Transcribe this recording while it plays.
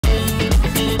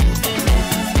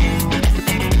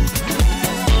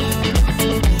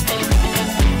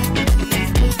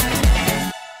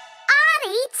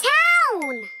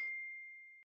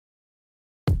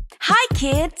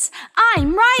kids,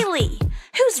 I'm Riley.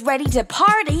 Who's ready to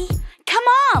party? Come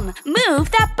on,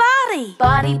 move that body.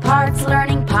 Body parts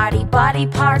learning party, body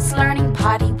parts learning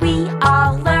party. We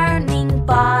are learning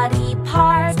body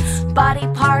parts. Body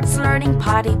parts learning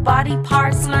party, body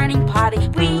parts learning party.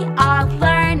 We are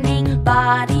learning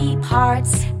body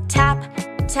parts. Tap,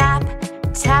 tap,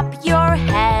 tap your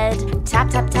head.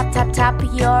 Tap, tap, tap, tap, tap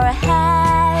your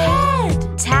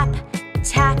head. Tap,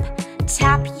 tap,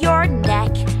 tap your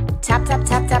neck. Tap, tap,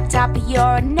 tap, tap, tap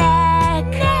your neck.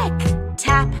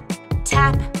 Tap,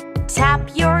 tap, tap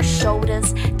your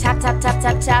shoulders. Tap, tap, tap,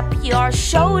 tap, tap your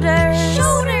shoulders.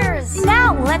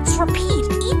 Now let's repeat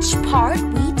each part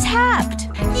we tapped.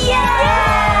 Yay!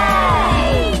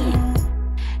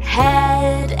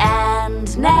 Head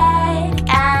and neck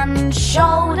and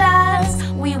shoulders,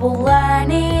 we will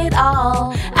learn it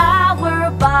all.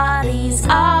 Our bodies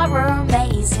are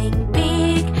amazing,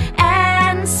 big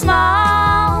and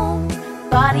small.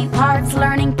 Body parts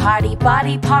learning party,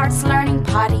 body parts learning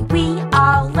party. We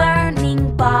are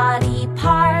learning body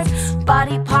parts.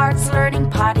 Body parts learning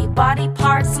party, body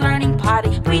parts learning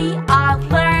party. We are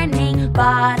learning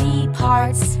body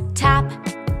parts. Tap,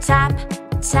 tap,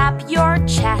 tap your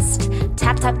chest.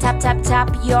 Tap, tap, tap, tap,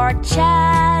 tap your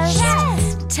chest.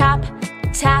 Tap,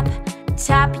 tap,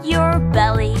 tap your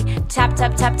belly. Tap,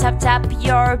 tap, tap, tap, tap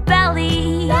your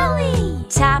belly.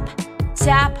 Tap,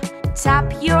 tap,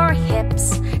 tap your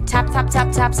hips. Tap, tap,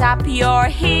 tap, tap, tap your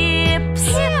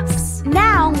hips.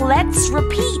 Now let's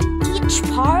repeat each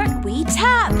part we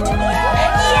tapped.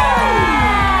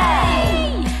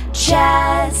 Yay!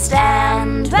 Chest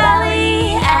and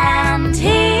belly and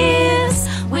hips,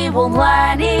 we will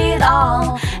learn it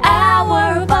all.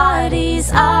 Our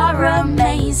bodies are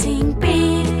amazing,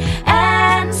 big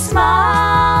and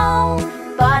small.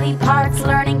 Body parts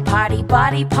learning party,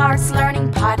 body parts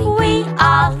learning party. We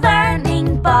are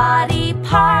learning body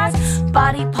parts.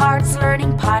 Body parts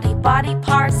learning party, body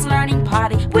parts learning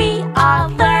party. We are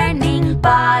learning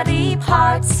body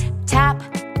parts. Tap,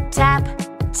 tap,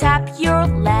 tap your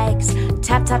legs.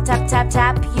 Tap, tap, tap, tap,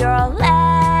 tap your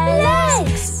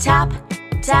legs. Tap,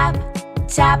 tap,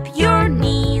 tap your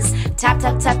knees. Tap,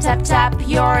 tap, tap, tap, tap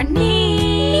your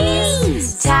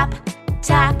knees. Tap,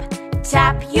 tap,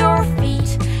 tap your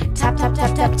feet. Tap, tap,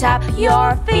 tap, tap, tap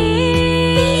your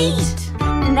feet.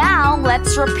 Now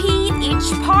let's repeat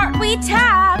each part we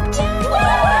tapped.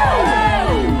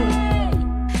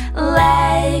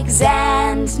 Legs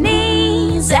and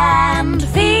knees and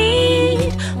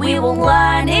feet, we will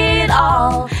learn it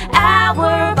all.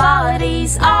 Our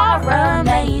bodies are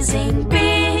amazing,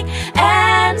 big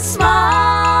and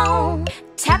small.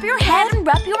 Tap your head and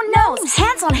rub your nose.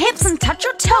 Hands on hips and touch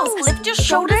your toes. Lift your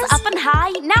shoulders up and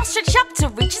high. Now stretch up to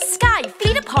reach the sky.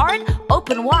 Feet apart,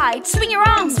 open wide. Swing your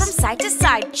arms from side to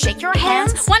side. Shake your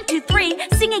hands. 1, 2, 3.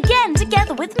 Sing again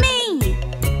together with me.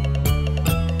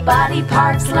 Body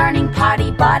parts learning party,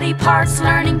 body parts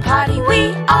learning party.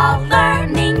 We are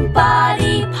learning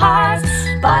body parts.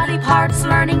 Body parts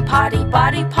learning party,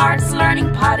 body parts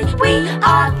learning party. We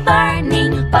are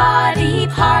learning body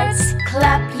parts.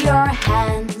 Clap your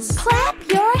hands, clap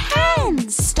your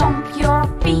hands. Stomp your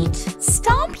feet,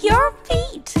 stomp your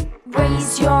feet.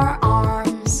 Raise your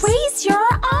arms, raise your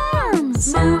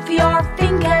arms. Move your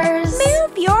fingers,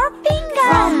 move your fingers.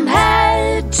 From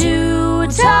head to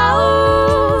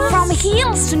toe, from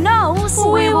heels to nose,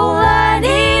 we will learn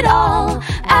it all.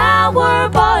 Our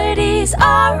bodies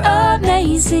are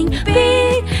amazing,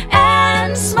 big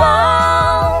and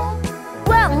small.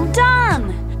 Well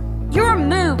done! Your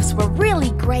moves were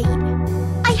really great.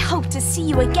 I hope to see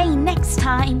you again next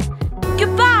time.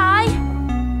 Goodbye!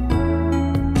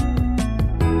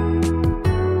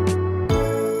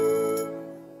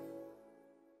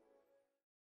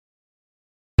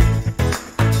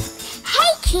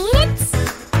 Hey kids!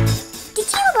 Did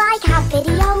you like our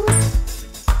videos?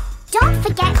 Don't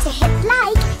forget to hit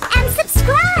like and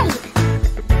subscribe!